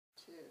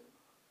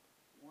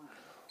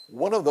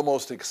One of the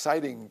most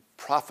exciting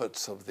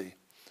prophets of the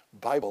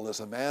Bible is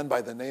a man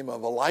by the name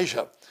of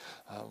Elijah.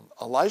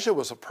 Elijah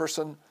was a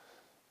person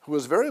who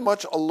was very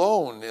much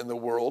alone in the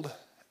world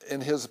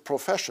in his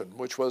profession,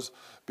 which was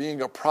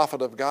being a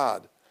prophet of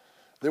God.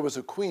 There was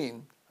a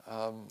queen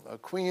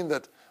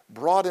that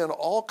brought in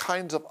all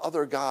kinds of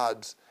other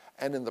gods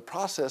and in the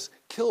process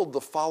killed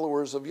the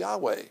followers of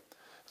Yahweh.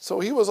 So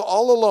he was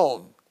all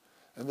alone.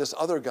 And this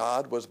other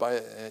god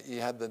he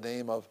had the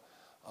name of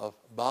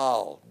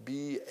Baal,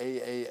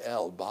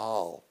 B-A-A-L,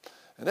 Baal.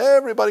 And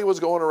everybody was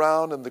going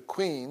around, and the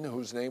queen,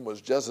 whose name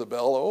was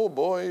Jezebel, oh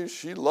boy,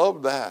 she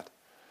loved that.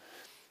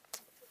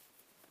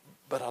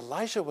 But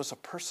Elijah was a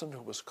person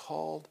who was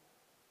called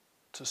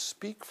to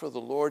speak for the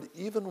Lord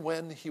even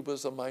when he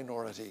was a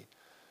minority,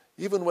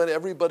 even when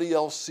everybody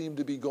else seemed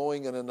to be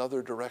going in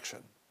another direction.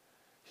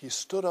 He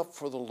stood up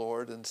for the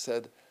Lord and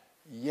said,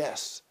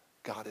 yes,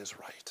 God is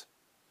right.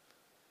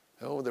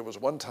 You know, there was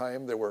one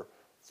time there were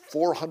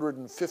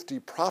 450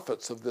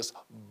 prophets of this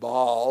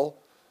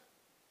Baal,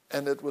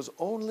 and it was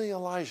only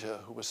Elijah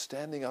who was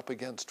standing up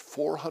against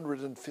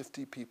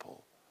 450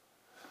 people.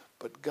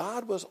 But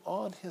God was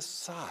on his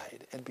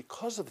side, and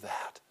because of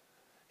that,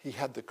 he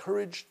had the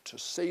courage to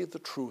say the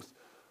truth,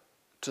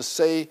 to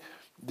say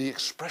the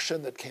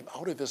expression that came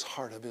out of his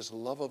heart of his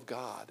love of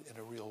God in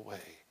a real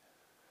way.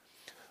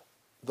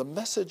 The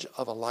message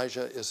of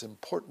Elijah is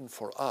important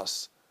for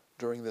us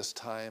during this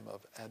time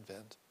of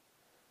Advent.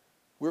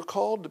 We're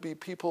called to be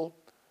people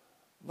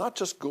not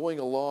just going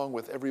along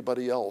with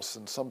everybody else,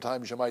 and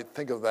sometimes you might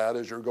think of that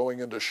as you're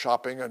going into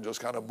shopping and just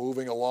kind of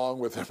moving along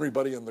with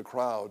everybody in the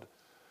crowd.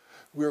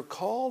 We're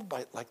called,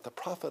 like the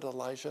prophet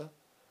Elijah,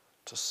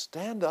 to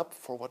stand up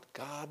for what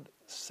God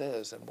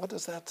says. And what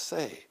does that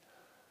say?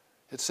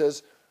 It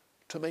says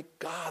to make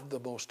God the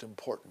most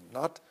important,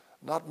 not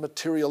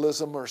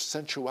materialism or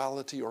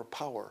sensuality or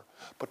power,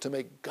 but to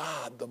make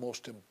God the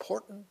most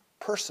important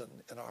person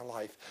in our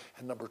life.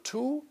 And number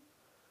two,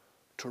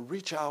 to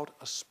reach out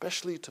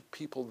especially to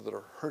people that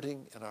are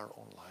hurting in our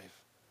own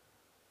life.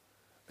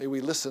 May we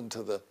listen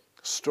to the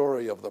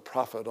story of the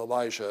prophet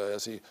Elijah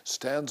as he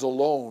stands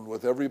alone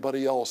with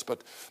everybody else,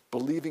 but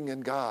believing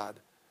in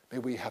God. May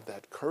we have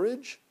that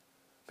courage,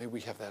 may we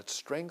have that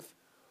strength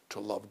to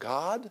love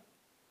God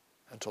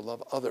and to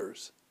love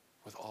others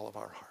with all of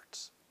our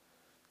hearts.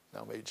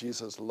 Now may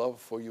Jesus'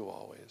 love for you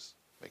always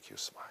make you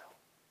smile.